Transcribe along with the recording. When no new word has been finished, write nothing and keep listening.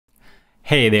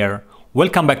Hey there,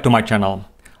 welcome back to my channel.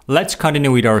 Let's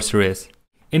continue with our series.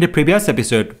 In the previous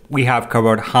episode, we have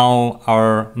covered how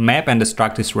our map and the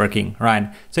struct is working, right?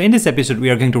 So in this episode, we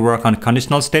are going to work on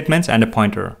conditional statements and a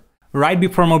pointer. Right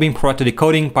before moving forward to the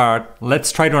coding part,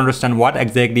 let's try to understand what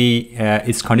exactly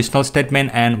is conditional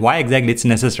statement and why exactly it's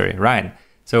necessary, right?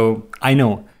 So I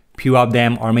know few of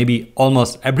them, or maybe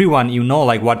almost everyone, you know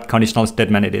like what conditional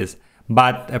statement it is.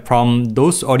 But from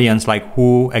those audience like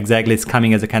who exactly is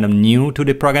coming as a kind of new to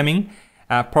the programming,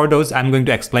 for those I'm going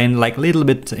to explain like a little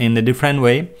bit in a different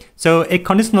way. So a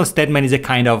conditional statement is a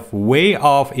kind of way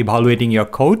of evaluating your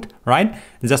code, right?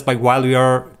 Just like while we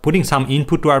are putting some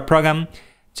input to our program.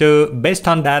 So based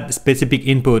on that specific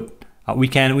input, we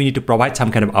need to provide some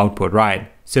kind of output,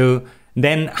 right? So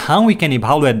then how we can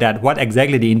evaluate that, what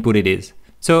exactly the input it is.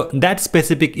 So that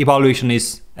specific evaluation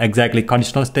is exactly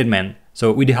conditional statement.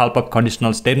 So with the help of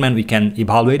conditional statement, we can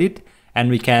evaluate it and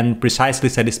we can precisely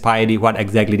satisfy what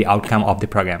exactly the outcome of the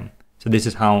program. So this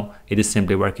is how it is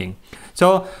simply working.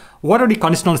 So what are the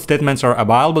conditional statements are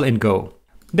available in Go?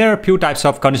 There are a few types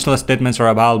of conditional statements are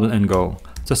available in Go.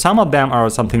 So some of them are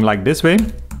something like this way.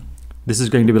 This is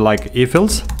going to be like if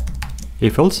else.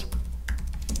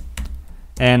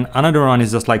 And another one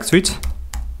is just like switch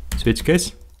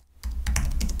case.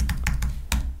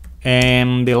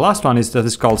 And the last one is that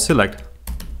is called select.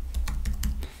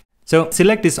 So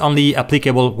select is only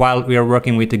applicable while we are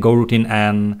working with the Go routine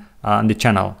and the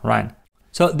channel, right?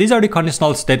 So these are the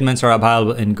conditional statements are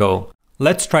available in Go.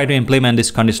 Let's try to implement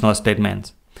these conditional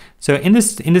statements. So in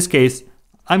this case,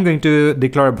 I'm going to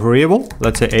declare a variable,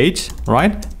 let's say age,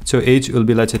 right? So age will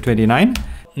be, let's say 29.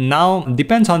 Now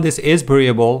depends on this age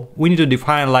variable, we need to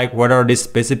define like whether this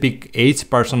specific age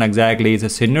person exactly is a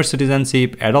senior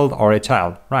citizenship, adult, or a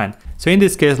child, right? So in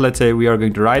this case, let's say we are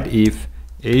going to write if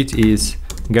age is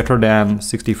greater than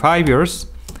 65 years,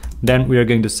 then we are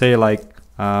going to say like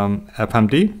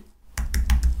fmt.println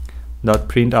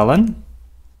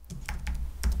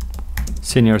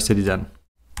senior citizen,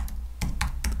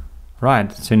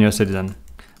 right? Senior citizen.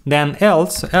 Then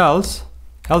else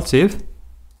if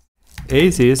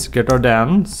age is greater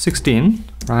than 16,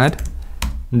 right?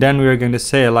 Then we are going to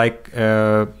say like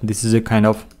this is a kind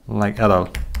of like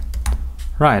adult,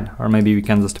 right? Or maybe we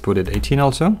can just put it 18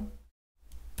 also,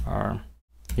 or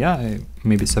yeah,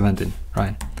 maybe 17,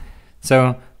 right?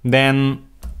 So then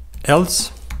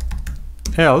else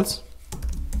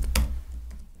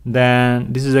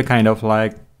then this is a kind of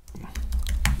like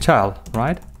child,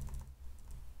 right?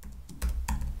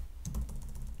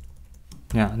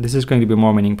 Yeah, this is going to be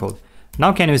more meaningful.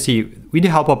 Now can you see, with the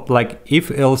help of like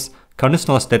if-else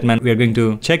conditional statement, we are going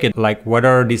to check it like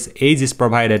whether this age is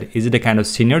provided, is it a kind of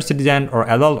senior citizen or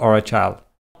adult or a child?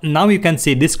 Now you can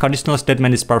see this conditional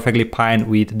statement is perfectly fine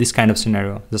with this kind of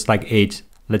scenario, just like age.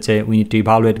 Let's say we need to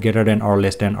evaluate greater than or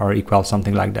less than or equal,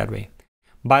 something like that way.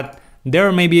 But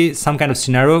there may be some kind of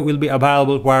scenario will be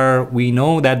available where we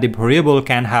know that the variable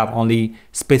can have only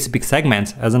specific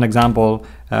segments. As an example,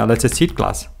 let's say seed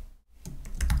class,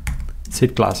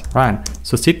 right?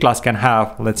 So seed class can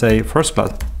have, let's say first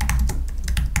class,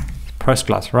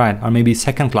 right? Or maybe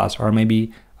second class, or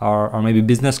maybe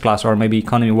business class, or maybe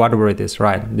economy, whatever it is,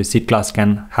 right? The seed class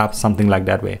can have something like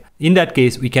that way. In that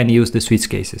case, we can use the switch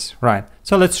cases, right?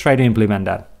 So let's try to implement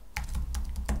that.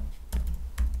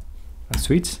 A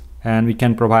switch, and we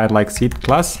can provide like seed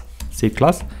class,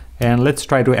 and let's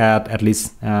try to add at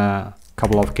least a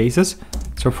couple of cases.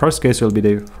 So first case will be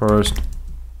the first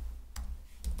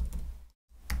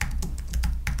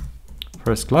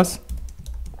class,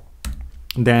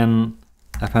 then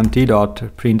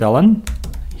fmt.println.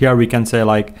 Here we can say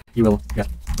like you will get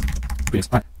this.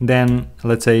 Then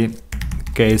let's say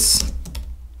case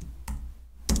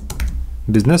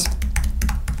business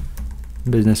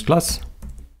class,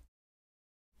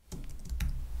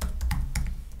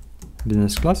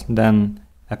 then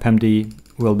fmt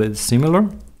will be similar,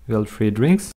 will free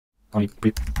drinks, and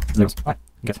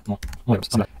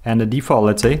the default,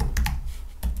 let's say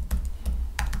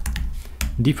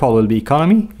default will be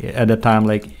economy. At the time,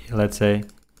 like let's say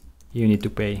you need to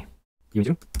pay,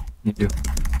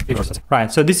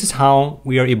 right? So this is how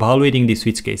we are evaluating the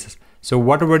switch cases. So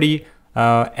whatever the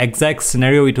exact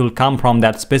scenario, it will come from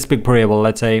that specific variable.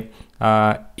 Let's say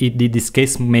this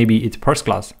case maybe it's first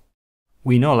class.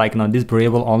 We know like now this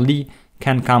variable only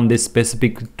can come this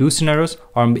specific two scenarios,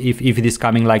 or if it is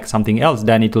coming like something else,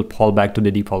 then it will fall back to the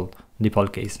default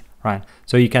case, right?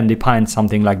 So you can define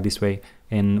something like this way.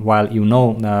 And while you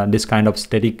know this kind of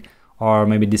static or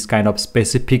maybe this kind of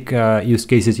specific use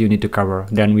cases you need to cover,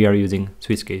 then we are using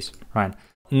switch case, right?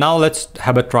 Now let's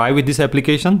have a try with this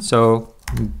application. So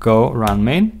go run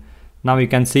main, Now you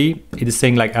can see it is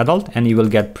saying like adult, and you will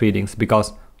get pre-dings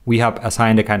because we have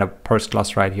assigned a kind of first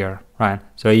class right here, right?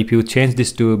 So if you change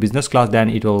this to business class, then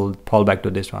it will fall back to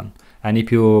this one. And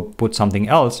if you put something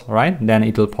else, right, then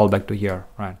it will fall back to here,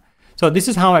 right? So this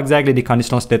is how exactly the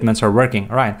conditional statements are working,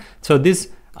 right? So this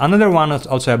another one is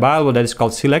also available that is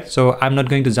called select. So I'm not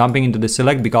going to jumping into the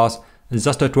select because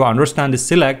just to understand the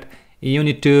select, you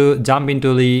need to jump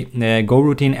into the go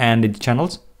routine and the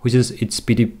channels, which is it's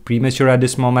pretty premature at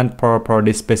this moment for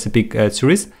this specific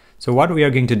series. So what we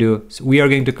are going to do, we are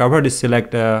going to cover this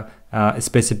select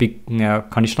specific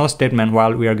conditional statement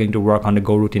while we are going to work on the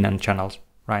go routine and channels,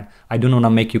 right? I don't want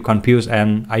to make you confused,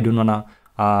 and I don't want to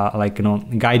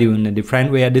guide you in a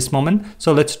different way at this moment.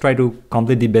 So let's try to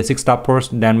complete the basic stuff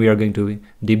first, then we are going to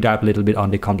deep dive a little bit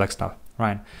on the complex stuff,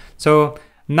 right? So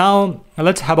now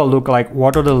let's have a look like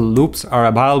what are the loops are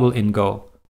available in Go.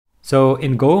 So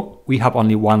in Go, we have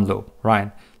only one loop,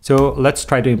 right? So let's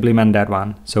try to implement that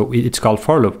one. So it's called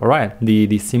for loop, all right?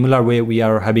 The similar way we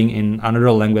are having in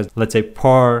another language, let's say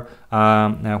for,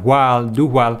 while, do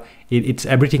while, it's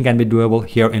everything can be doable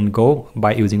here in Go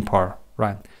by using for,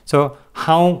 right? So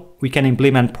how we can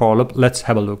implement for loop, let's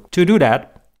have a look. To do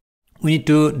that, we need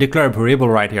to declare a variable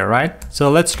right here, right? So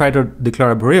let's try to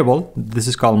declare a variable. This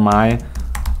is called my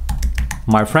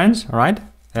friends, right?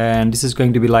 And this is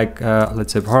going to be like,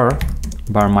 let's say var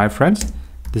my friends.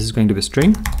 This is going to be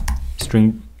string,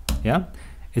 yeah.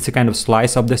 It's a kind of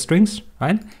slice of the strings,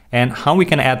 right? And how we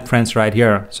can add friends right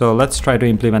here. So let's try to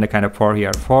implement a kind of for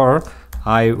here. For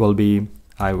I will be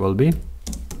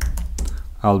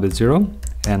 0,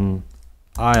 and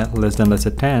I less than, let's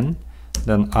say 10,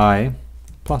 then I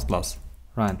plus plus,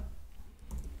 right?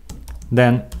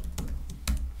 Then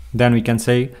we can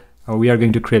say we are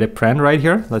going to create a friend right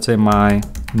here. Let's say my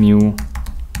new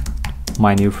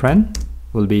friend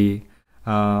will be,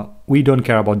 we don't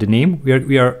care about the name.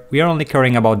 We are only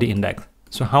caring about the index.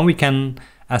 So how we can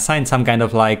assign some kind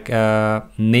of like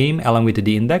name along with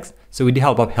the index. So with the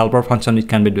help of helper function, it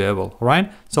can be doable,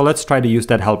 right? So let's try to use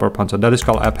that helper function. That is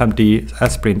called fmt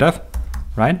sprintf,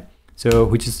 right? So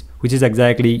which is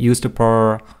exactly used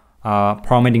for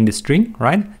formatting the string,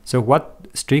 right? So what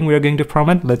string we are going to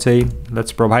format?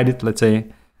 Let's provide it. Let's say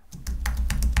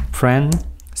friend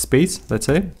space. Let's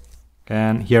say.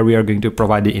 And here we are going to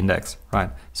provide the index,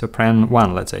 right? So friend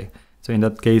 1, let's say. So in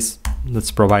that case,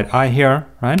 let's provide I here,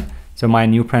 right? So my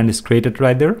new friend is created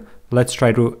right there. Let's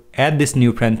try to add this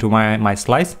new friend to my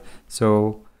slice.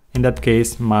 So in that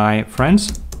case, my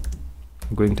friends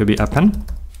are going to be append.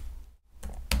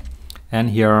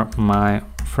 And here my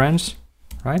friends,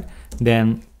 right?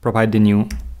 Then provide the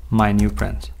my new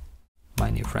friend,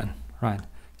 right?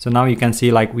 So now you can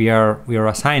see like we are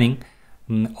assigning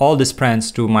all these friends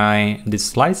to this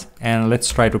slice, and let's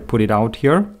try to put it out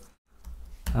here.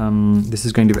 This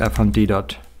is going to be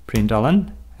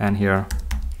fmt.println, and here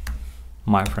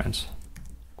my friends.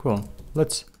 Cool.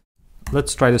 Let's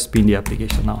try to spin the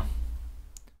application now.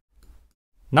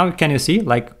 Now can you see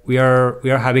like we are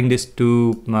having this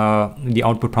to the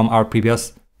output from our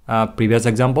previous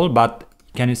example, but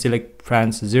can you see like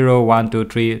friends 0, 1, 2,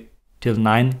 3 till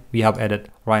 9 we have added,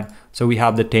 right? So we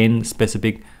have the 10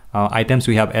 specific items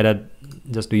we have added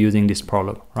just to using this for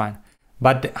loop, right?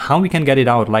 But how we can get it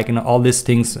out, like all these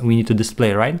things we need to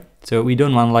display, right? So we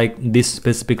don't want like this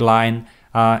specific line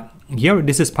here.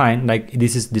 This is fine, like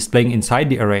this is displaying inside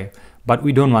the array, but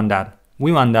we don't want that.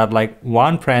 We want that like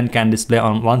one friend can display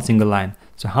on one single line.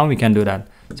 So how we can do that?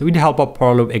 So with the help of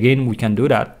for loop, again we can do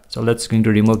that. So let's going to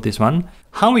remove this one.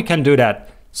 How we can do that?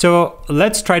 So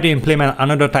let's try to implement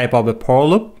another type of a for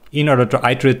loop in order to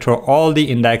iterate through all the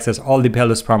indexes, all the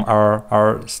values from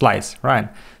our slice, right?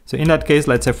 So in that case,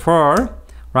 let's say for,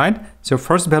 right? So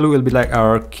first value will be like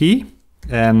our key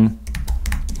and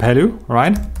value,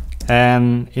 right?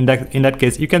 And in that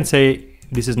case, you can say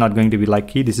this is not going to be like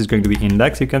key, this is going to be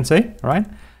index, you can say, right?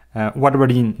 Whatever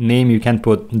the name you can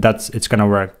put, it's gonna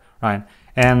work, right?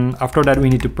 And after that, we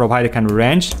need to provide a kind of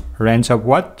range of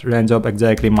what? Range of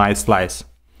exactly my slice,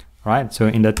 right? So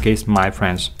in that case, my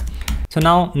friends. So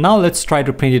now let's try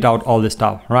to print it out all this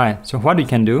stuff, right? So what we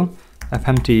can do,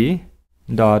 fmt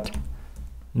dot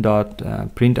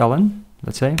println,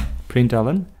 let's say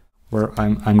println, where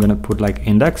I'm gonna put like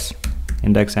index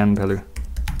and value.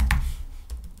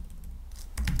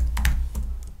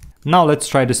 Now let's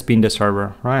try to spin the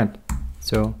server, right?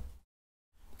 So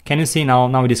can you see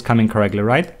now it is coming correctly,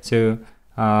 right? So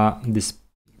this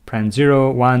print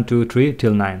 0, 1, 2, 3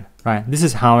 till 9, right? This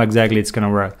is how exactly it's gonna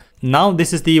work. Now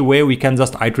this is the way we can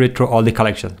just iterate through all the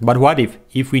collections. But what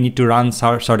if we need to run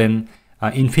certain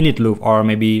infinite loop, or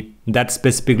maybe that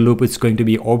specific loop is going to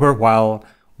be over while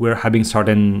we're having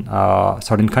certain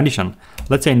condition.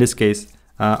 Let's say in this case,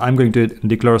 I'm going to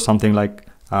declare something like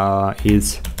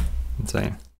is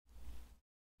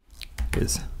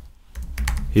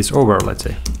over. Let's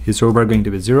say is over going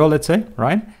to be 0. Let's say,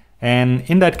 right? And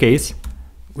in that case,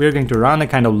 we're going to run a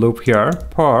kind of loop here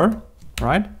for,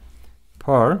 right?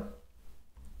 For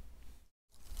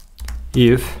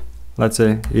if, let's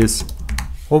say, is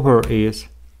over is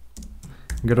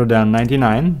greater than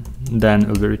 99, then it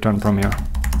will be returned from here,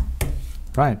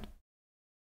 right?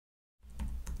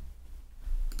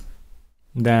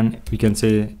 Then we can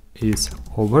say is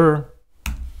over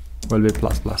will be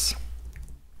plus plus.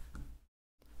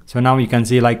 So now you can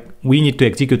see like we need to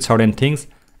execute certain things,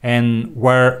 and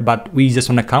but we just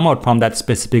want to come out from that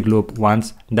specific loop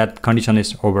once that condition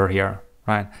is over here,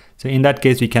 right? So in that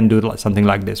case, we can do something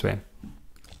like this way.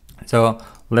 So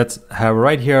let's have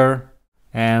right here,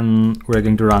 and we're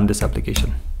going to run this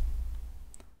application.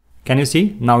 Can you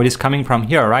see now it is coming from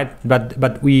here, right?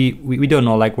 But we don't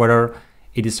know like whether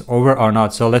it is over or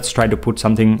not. So let's try to put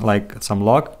something like some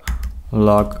log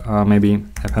maybe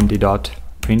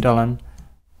fmt.println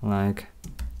like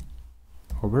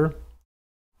over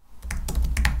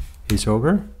is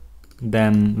over.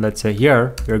 Then let's say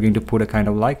here we're going to put a kind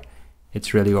of like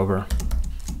it's really over.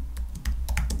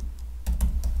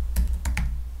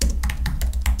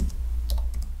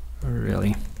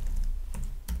 Really.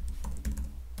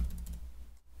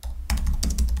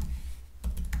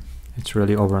 It's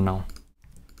really over now,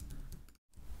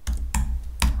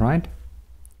 right?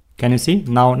 Can you see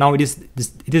now it is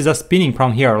just spinning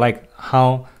from here, like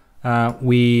how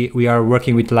we are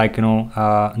working with like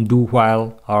do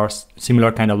while or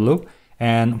similar kind of loop,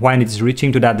 and when it's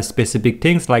reaching to that specific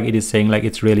things, like it is saying like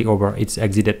it's really over, it's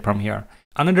exited from here.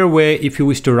 Another way, if you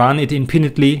wish to run it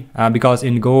infinitely, because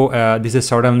in Go, this is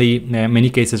certainly many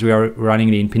cases we are running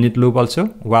the infinite loop also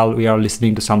while we are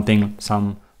listening to something,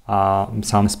 some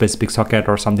specific socket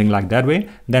or something like that way.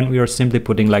 Then we are simply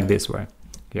putting like this way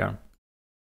here,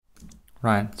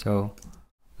 right? So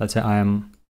let's say I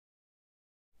am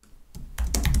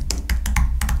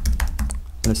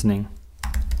listening.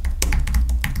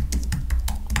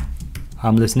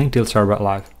 I'm listening till server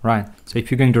alive, right? So if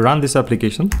you're going to run this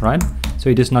application, right? So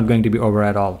it is not going to be over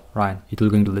at all, right? It will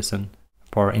going to listen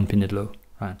for infinite loop,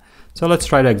 right? So let's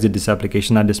try to exit this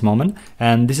application at this moment.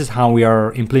 And this is how we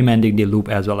are implementing the loop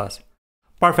as well as.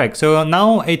 Perfect. So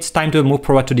now it's time to move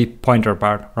forward to the pointer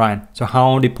part, right? So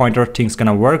how the pointer thing's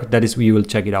gonna work, that is, we will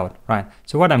check it out, right?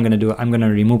 So what I'm gonna do, I'm gonna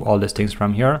remove all these things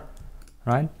from here,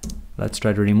 right? Let's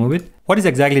try to remove it. What is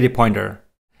exactly the pointer?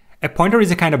 A pointer is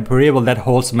a kind of variable that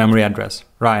holds memory address,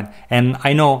 right? And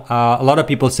I know a lot of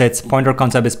people say pointer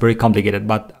concept is very complicated,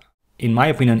 but in my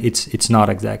opinion, it's not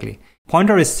exactly.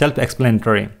 Pointer is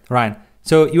self-explanatory, right?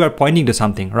 So you are pointing to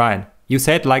something, right? You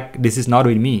said like, this is not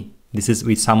with me, this is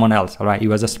with someone else, all right?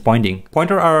 You are just pointing.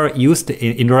 Pointer are used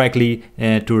indirectly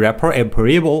to refer a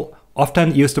variable,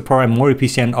 often used for a more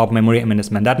efficient of memory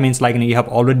management. That means like you have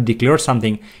already declared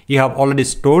something, you have already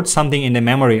stored something in the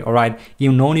memory, all right?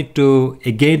 You no need to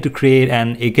again to create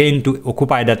and again to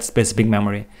occupy that specific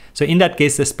memory. So in that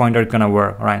case, this pointer is gonna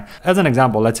work, right? As an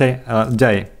example, let's say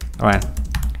Jay, all right?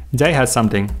 Jay has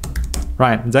something,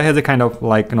 right? Jay has a kind of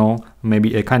like,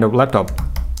 maybe a kind of laptop,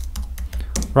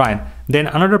 right? Then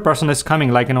another person is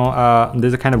coming, like,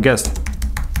 there's a kind of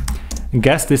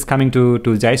guest is coming to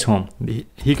Jai's home.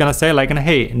 He gonna say like,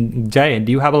 hey Jai, do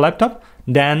you have a laptop?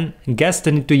 Then guest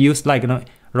need to use like,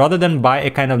 rather than buy a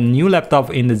kind of new laptop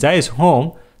in the Jai's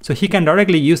home, so he can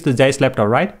directly use the Jai's laptop,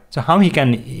 right? So how he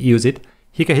can use it?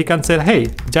 He can say, hey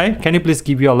Jai, can you please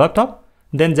give your laptop?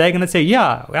 Then Jai gonna say,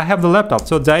 yeah, I have the laptop.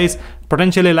 So Jai is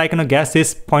potentially like, guest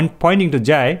is pointing to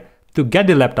Jai to get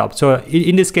the laptop. So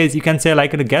in this case, you can say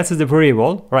like, guest is the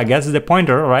variable, right? Guest is the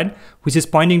pointer, right? Which is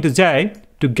pointing to Jai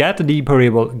to get the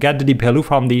variable, get the value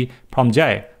from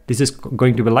Jai. This is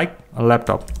going to be like a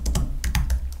laptop.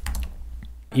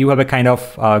 You have a kind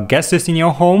of guest in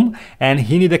your home, and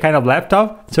he need a kind of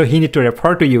laptop, so he need to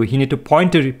refer to you. He need to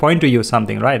point to you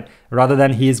something, right? Rather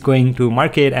than he is going to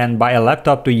market and buy a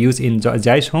laptop to use in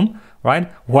Jai's home, right?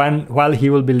 While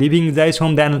he will be leaving Jai's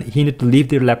home, then he need to leave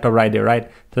the laptop right there, right?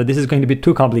 So this is going to be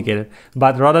too complicated.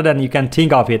 But rather than, you can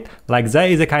think of it like Jai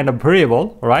is a kind of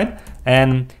variable, right?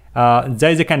 And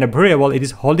Jai is a kind of variable. It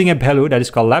is holding a value that is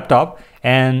called laptop,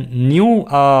 and new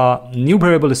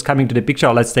variable is coming to the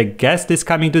picture. Let's say guest is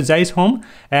coming to Jai's home,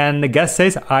 and the guest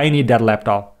says, I need that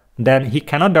laptop. Then he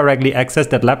cannot directly access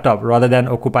that laptop. Rather than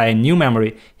occupy a new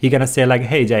memory, he gonna say like,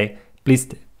 hey Jai, please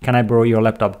can I borrow your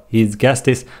laptop? His guest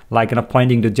is like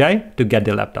pointing to Jai to get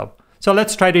the laptop. So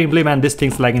let's try to implement these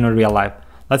things like in real life.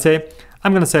 Let's say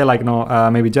I'm gonna say like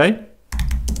maybe Jai,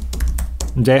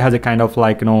 J has a kind of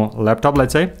like, laptop,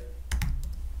 let's say.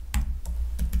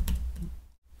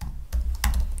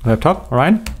 Laptop,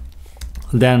 right?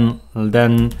 Then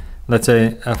let's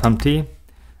say fmt.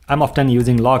 I'm often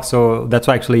using log, so that's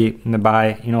why actually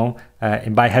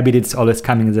by habit it's always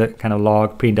coming as a kind of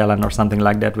log println or something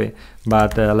like that way.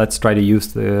 But let's try to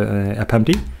use the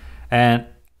fmt, and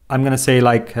I'm gonna say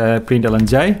like println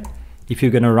j. If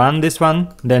you're gonna run this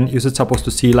one, then you're supposed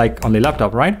to see like only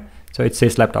laptop, right? So it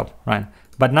says laptop, right?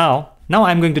 But now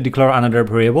I'm going to declare another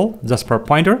variable just for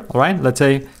pointer, all right? Let's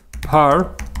say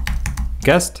per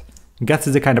guest. Guest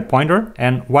is a kind of pointer,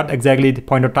 and what exactly the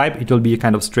pointer type? It will be a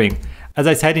kind of string. As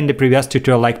I said in the previous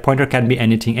tutorial, like pointer can be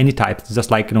anything, any type. Just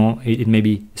like it may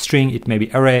be string, it may be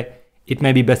array, it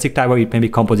may be basic type, or it may be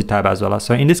composite type as well.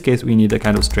 So in this case, we need a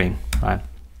kind of string, right?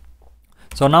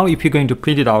 So now if you're going to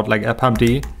print it out like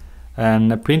fmt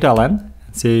and println,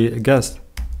 say guest,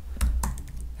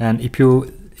 and if you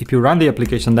run the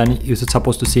application, then you're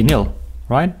supposed to see nil,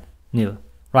 right? Nil.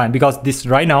 Right, because this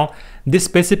right now, this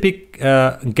specific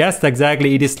guest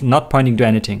exactly, it is not pointing to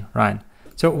anything, right?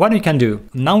 So what we can do,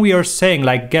 now we are saying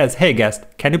like guest, hey guest,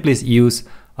 can you please use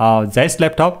J's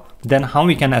laptop? Then how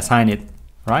we can assign it,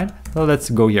 right? So let's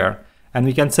go here, and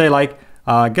we can say like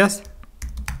guest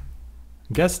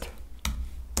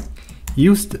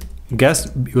used,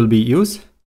 guest will be use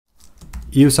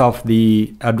of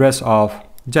the address of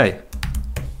J.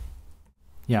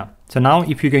 Yeah. So now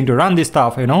if you're going to run this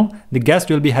stuff, the guest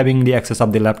will be having the access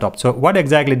of the laptop. So what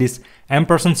exactly this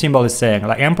ampersand symbol is saying?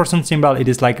 Like ampersand symbol, it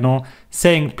is like,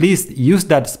 saying please use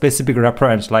that specific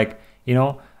reference, like,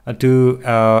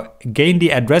 to gain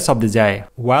the address of the J.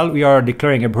 While we are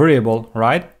declaring a variable,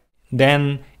 right?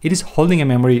 Then it is holding a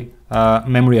memory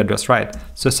address, right?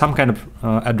 So some kind of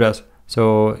address.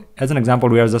 So as an example,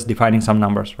 we are just defining some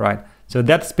numbers, right? So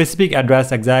that specific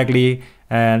address exactly,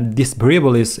 and this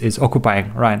variable is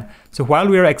occupying, right? So while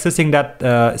we are accessing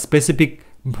that specific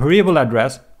variable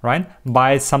address, right,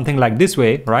 by something like this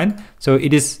way, right? So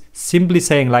it is simply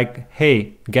saying like,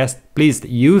 hey, guest, please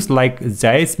use like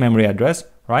J's memory address,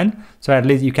 right? So at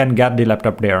least you can get the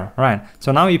laptop there, right?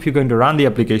 So now if you're going to run the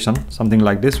application, something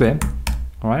like this way,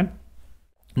 all right?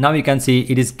 Now you can see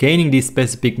it is gaining this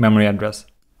specific memory address,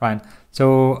 right?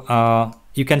 So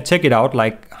you can check it out,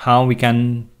 like how we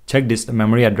can check this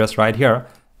memory address right here.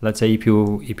 Let's say if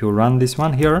you run this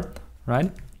one here, right,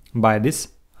 by this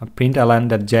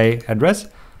println.j address,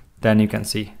 then you can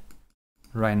see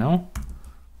right now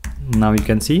you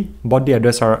can see both the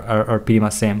address are pretty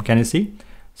much same. Can you see?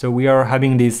 So we are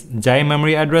having this J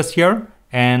memory address here,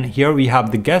 and here we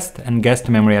have the guest and guest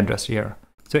memory address here.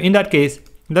 So in that case,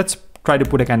 let's try to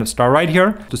put a kind of star right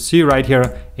here to see right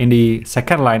here in the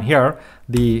second line here,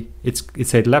 it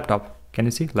said laptop. Can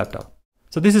you see laptop?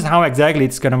 So this is how exactly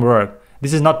it's gonna work.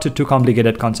 This is not too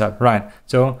complicated concept, right?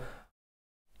 So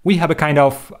we have a kind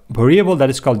of variable that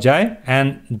is called J,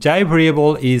 and J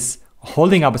variable is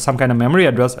holding up some kind of memory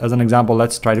address. As an example,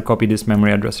 let's try to copy this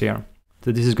memory address here.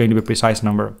 So this is going to be a precise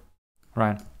number,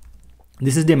 right?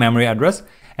 This is the memory address,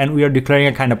 and we are declaring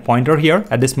a kind of pointer here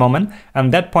at this moment,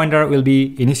 and that pointer will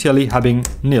be initially having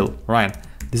nil, right?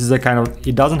 This is a kind of,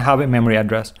 it doesn't have a memory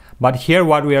address. But here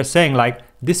what we are saying, like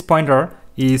this pointer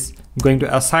is going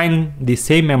to assign the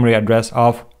same memory address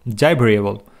of J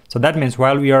variable. So that means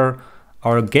while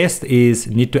our guest is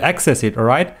need to access it, all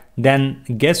right, then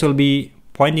guest will be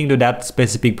pointing to that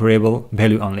specific variable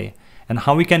value only. And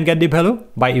how we can get the value?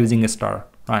 By using a star,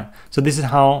 right? So this is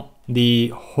how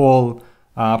the whole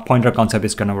pointer concept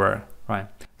is gonna work, right?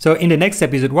 So in the next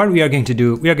episode, what we are going to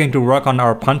do, we are going to work on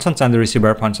our functions and the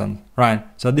receiver function, right?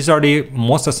 So these are the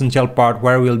most essential part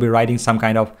where we'll be writing some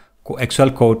kind of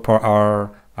actual code for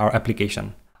our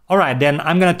application. All right, then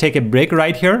I'm gonna take a break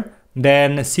right here.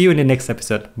 Then see you in the next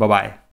episode. Bye-bye.